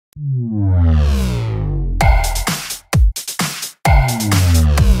Hey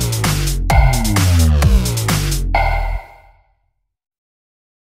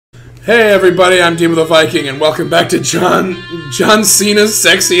everybody, I'm Deebo the Viking, and welcome back to John Cena's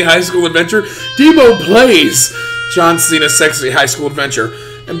Sexy High School Adventure. Deebo plays John Cena's Sexy High School Adventure.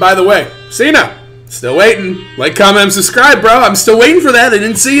 And by the way, Cena, still waiting. Like, comment, and subscribe, bro. I'm still waiting for that. I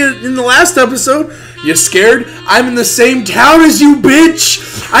didn't see it in the last episode. You scared? I'm in the same town as you, bitch.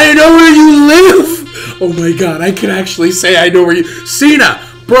 I know where you live. Oh my god, I can actually say I know where you... Cena,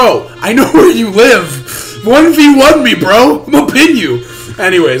 bro, I know where you live. 1v1 me, bro. I'm gonna pin you.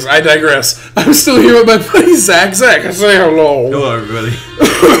 Anyways, I digress. I'm still here with my buddy Zach. Zach, I say hello. Hello, everybody.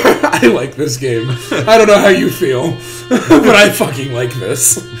 I like this game. I don't know how you feel, but I fucking like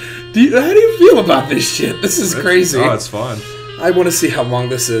this. How do you feel about this shit? This is crazy. Oh, it's fun. I want to see how long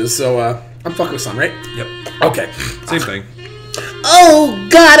this is, so I'm fucking with some, right? Yep. Okay. Same thing. Oh,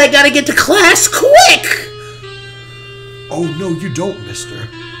 God, I gotta get to class quick! Oh, no, you don't, mister.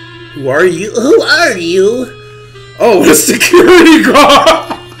 Who are you? Who are you? Oh, a security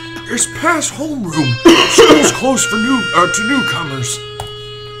guard! It's past homeroom. School's closed for to newcomers.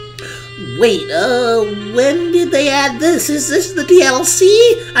 Wait, when did they add this? Is this the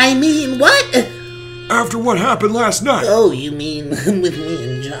DLC? I mean, what? After what happened last night. Oh, you mean with me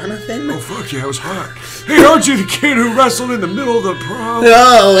and Jonathan? Oh, fuck yeah, it was hot. Hey, aren't you the kid who wrestled in the middle of the prom?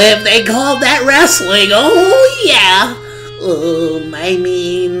 Oh, if they called that wrestling, oh, yeah. I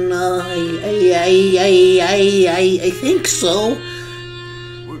mean, I think so.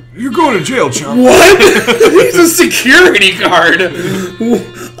 You're going to jail, chump. What? He's a security guard.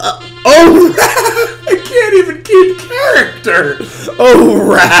 Oh, I can't even keep character. Oh,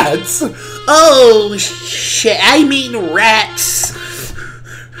 rats. Oh, shit, I mean rats.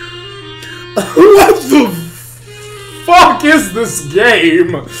 What the fuck is this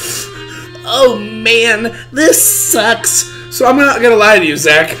game? Oh, man, this sucks. So I'm not gonna lie to you,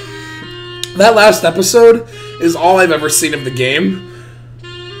 Zach. That last episode is all I've ever seen of the game.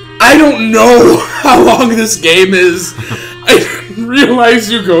 I don't know how long this game is. I didn't realize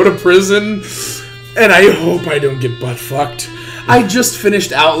you go to prison, and I hope I don't get butt fucked. I just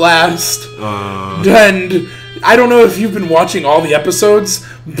finished Outlast, and I don't know if you've been watching all the episodes,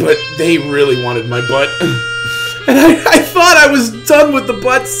 but they really wanted my butt. And I thought I was done with the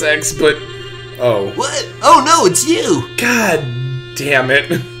butt sex, but... Oh. What? Oh, no, it's you. God damn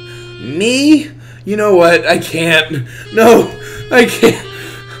it. Me? You know what? I can't. No, I can't.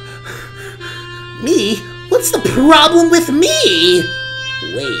 Me? What's the problem with me?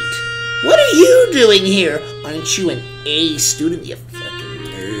 Wait, what are you doing here? Aren't you an A student, you fucking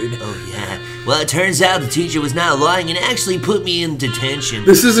nerd? Oh, yeah. Well, it turns out the teacher was not lying and actually put me in detention.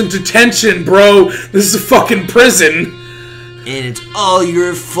 This isn't detention, bro. This is a fucking prison. And it's all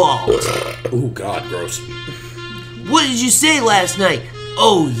your fault. Oh, God, gross. What did you say last night?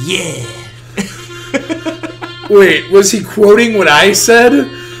 Oh, yeah. Wait, was he quoting what I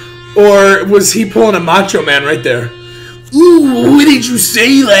said? Or was he pulling a Macho Man right there? Ooh, what did you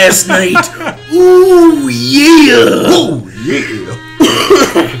say last night? Ooh, yeah. Oh, yeah.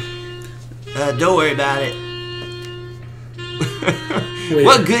 Don't worry about it. Wait,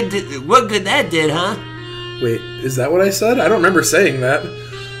 What good that did, huh? wait, is that what I said? I don't remember saying that.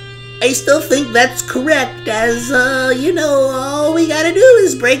 I still think that's correct, as, all we gotta do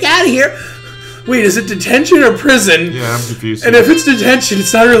is break out of here. Wait, is it detention or prison? Yeah, I'm confused. And if it's detention,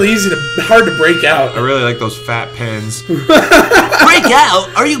 it's not really hard to break out. I really like those fat pens. Break out?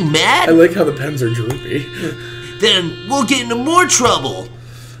 Are you mad? I like how the pens are droopy. Then we'll get into more trouble.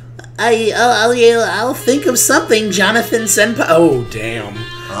 I'll think of something, Jonathan Senpai. Oh, damn.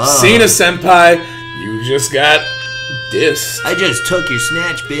 Cena Senpai, you just got dissed. I just took your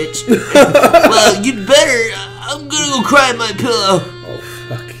snatch, bitch. Well, you'd better. I'm gonna go cry in my pillow. Oh,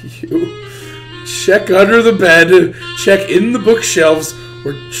 fuck you. Check under the bed, check in the bookshelves,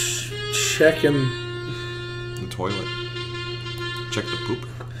 or check in... The toilet. Check the poop.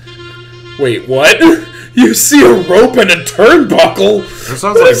 Wait, what? You see a rope and a turnbuckle?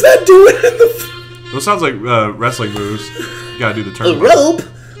 What is that doing in the... Those sounds like wrestling moves. You gotta do the A turnbuckle. rope?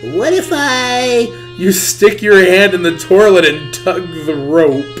 What if I... You stick your hand in the toilet and tug the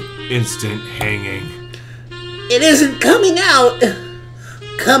rope. Instant hanging. It isn't coming out.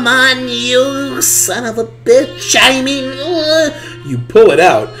 Come on, you son of a bitch. I mean... You pull it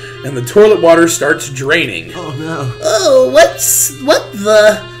out, and the toilet water starts draining. Oh no. Oh, what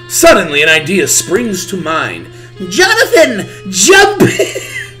the... Suddenly, an idea springs to mind. Jonathan, jump in!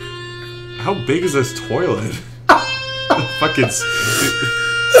 How big is this toilet? Fucking...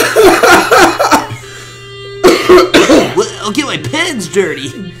 I'll get my pens dirty.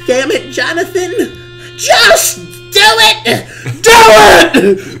 Damn it, Jonathan! Just do it! Do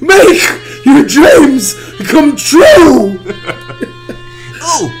it! Make your dreams come true!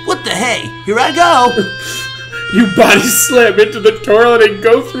 Oh, what the hey? Here I go. You body slam into the toilet and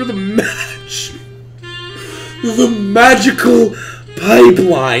go through the magical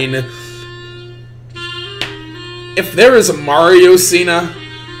pipeline. If there is a Mario Cena,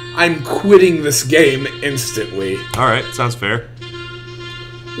 I'm quitting this game instantly. Alright, sounds fair.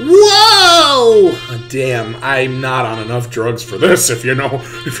 Whoa! Damn, I'm not on enough drugs for this, if you know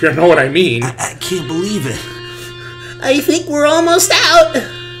what I mean. I can't believe it. I think we're almost out.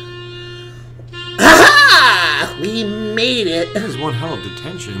 Ha! We made it. That is one hell of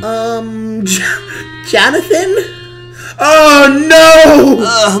detention. Jonathan? Oh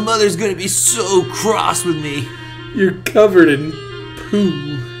no! Mother's gonna be so cross with me. You're covered in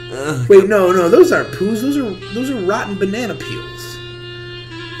poo. Wait, no, those aren't poos. Those are rotten banana peels.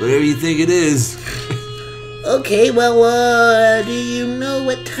 Whatever you think it is. Okay, well, do you know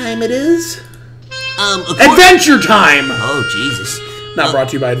what time it is? Adventure Time! Oh, Jesus. Not brought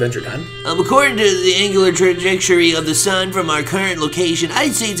to you by Adventure Time. According to the angular trajectory of the sun from our current location,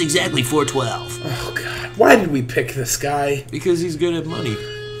 I'd say it's exactly 4:12. Oh, God. Why did we pick this guy? Because he's good at money.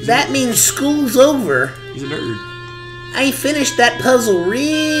 That means school's over. He's a nerd. I finished that puzzle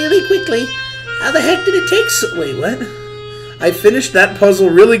really quickly. How the heck did it take so... Wait, what? I finished that puzzle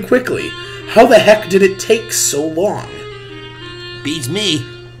really quickly. How the heck did it take so long? Beats me.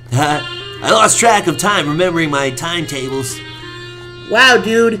 I lost track of time remembering my timetables. Wow,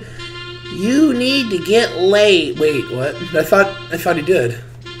 dude. You need to get late. Wait, what? I thought he did.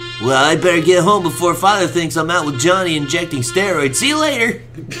 Well, I'd better get home before Father thinks I'm out with Johnny injecting steroids. See you later.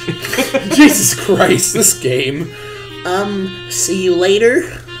 Jesus Christ, this game. See you later?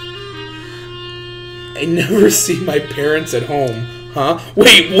 I never see my parents at home. Huh?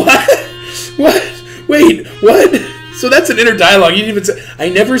 Wait, what? What? Wait, what? So that's an inner dialogue. You didn't even say, I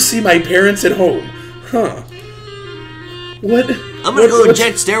never see my parents at home. Huh. What? I'm gonna go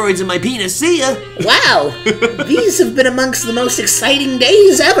inject steroids in my penis. See ya. Wow. These have been amongst the most exciting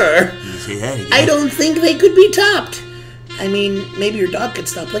days ever. Say that again. I don't think they could be topped. I mean, maybe your dog could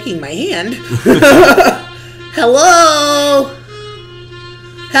stop licking my hand. Hello?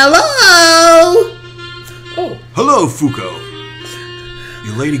 Hello? Oh. Hello, Fuko.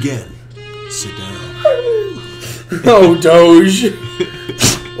 You're late again. Sit down. Oh, Doge.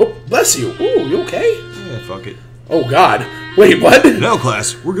 Oh, bless you. Oh, you okay? Yeah, fuck it. Oh, God. Wait, what? Now,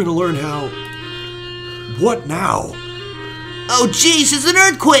 class, we're gonna learn how... What now? Oh, jeez, it's an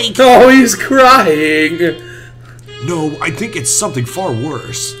earthquake. Oh, he's crying. No, I think it's something far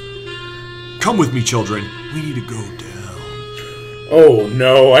worse. Come with me, children. We need to go down. Oh,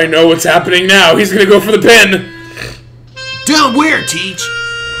 no. I know what's happening now. He's going to go for the pin. Down where, Teach?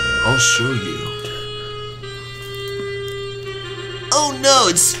 I'll show you. Oh no,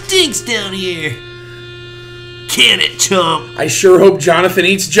 it stinks down here. Can it, chump? I sure hope Jonathan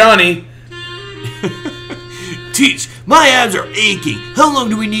eats Johnny. Teach, my abs are aching. How long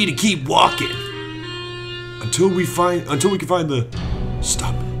do we need to keep walking? Until we can find the...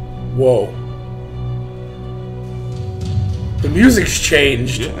 Stop. Whoa. The music's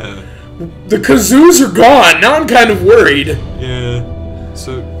changed. Yeah. The kazoos are gone. Now I'm kind of worried. Yeah.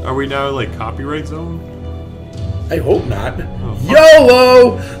 So, are we now, like, copyright zone? I hope not. Oh,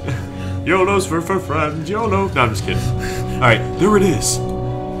 YOLO! YOLO's for friends, YOLO. No, I'm just kidding. Alright, There it is.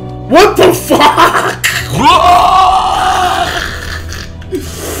 What the fuck?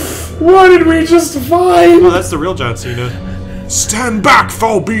 What did we just find? oh, that's the real John Cena. Stand back,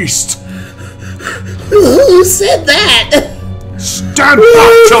 foul beast! Who said that? Stand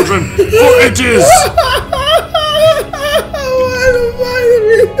back, children, for it is...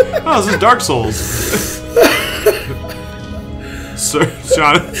 Oh, this is Dark Souls. Sir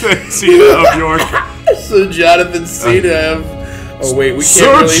Jonathan Cena of York. So Jonathan Cena of... Oh wait, we Sir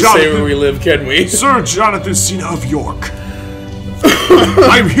can't really say Jonathan- where we live, can we? Sir Jonathan Cena of York.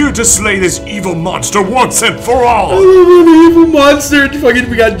 I'm here to slay this evil monster once and for all! Oh, the evil monster! Fucking,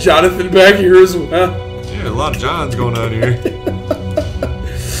 we got Jonathan back here as well. Yeah, a lot of Johns going on here.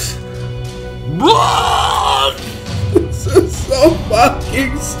 This is so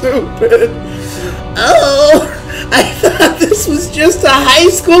fucking stupid. Oh, I thought this was just a high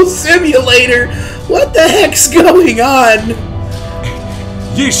school simulator. What the heck's going on?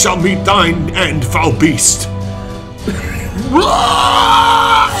 Ye shall meet thine end, foul beast!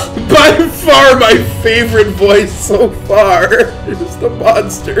 By far my favorite voice so far is the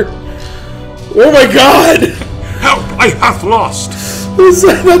monster. Oh my god! Help! I hath lost!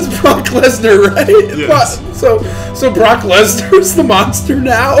 That's Brock Lesnar, right? Yes. So Brock Lesnar's the monster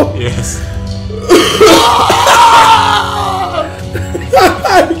now? Yes.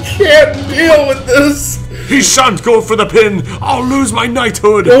 I can't deal with this. He shan't go for the pin. I'll lose my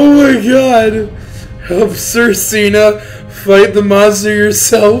knighthood. Oh my god. Help Sir Cena fight the monster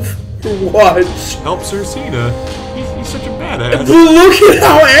yourself. Watch. Help Sir Cena. He's such a badass. Look at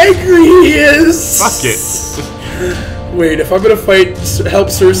how angry he is. Fuck it. Wait, if I'm gonna help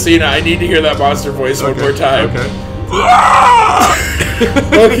Sir Cena, I need to hear that monster voice one more time. Okay.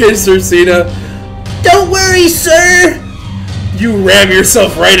 Okay, Sir Cena. Don't worry, sir. You ram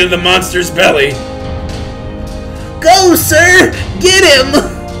yourself right in the monster's belly. Go, sir. Get him.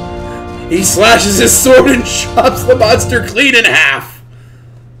 He slashes his sword and chops the monster clean in half.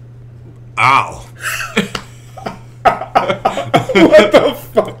 Ow. What the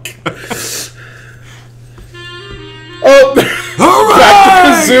fuck? Oh, back to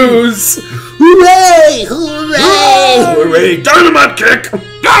the zoos. Hooray! Hooray! Hooray! Dynamite kick!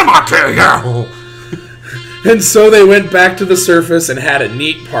 Dynamite kick! Yeah. And so they went back to the surface and had a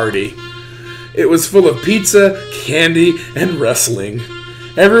neat party. It was full of pizza, candy, and wrestling.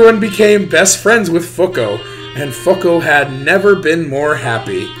 Everyone became best friends with Fuko, and Fuko had never been more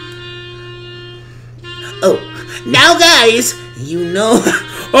happy. Oh, now guys, you know...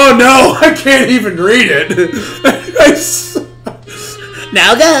 Oh no, I can't even read it.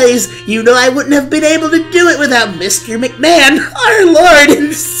 Now guys, you know I wouldn't have been able to do it without Mr. McMahon, our Lord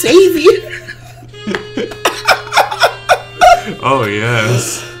and Savior. Oh,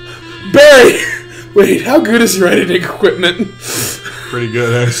 yes. Barry! Wait, how good is your editing equipment? Pretty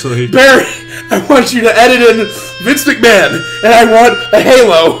good, actually. Barry, I want you to edit in Vince McMahon, and I want a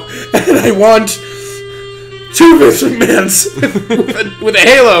halo, and I want 2 Vince McMahons with a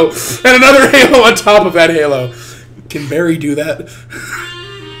halo, and another halo on top of that halo. Can Barry do that?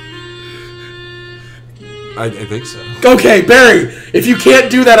 I think so. Okay, Barry, if you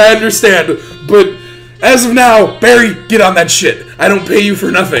can't do that, I understand, but as of now, Barry, get on that shit. I don't pay you for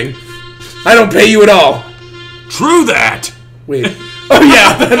nothing. I don't pay you at all. True that. Wait. Oh,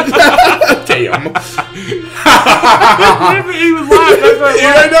 yeah. Damn. He was laughing.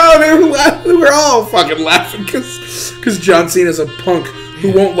 Yeah, I know. They were laughing. We were all fucking laughing because John Cena's a punk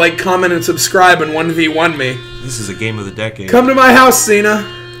who won't like, comment, and subscribe and 1v1 me. This is a game of the decade. Come to my house, Cena.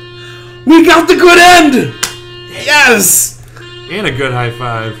 We got the good end. Yes. And a good high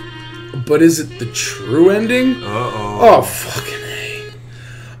five. But is it the true ending? Uh-oh. Oh, fucking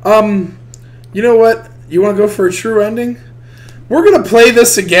A. You know what? You want to go for a true ending? We're going to play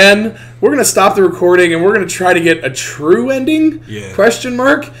this again. We're going to stop the recording, and we're going to try to get a true ending? Yeah. Question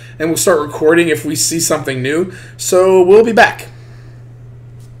mark. And we'll start recording if we see something new. So we'll be back.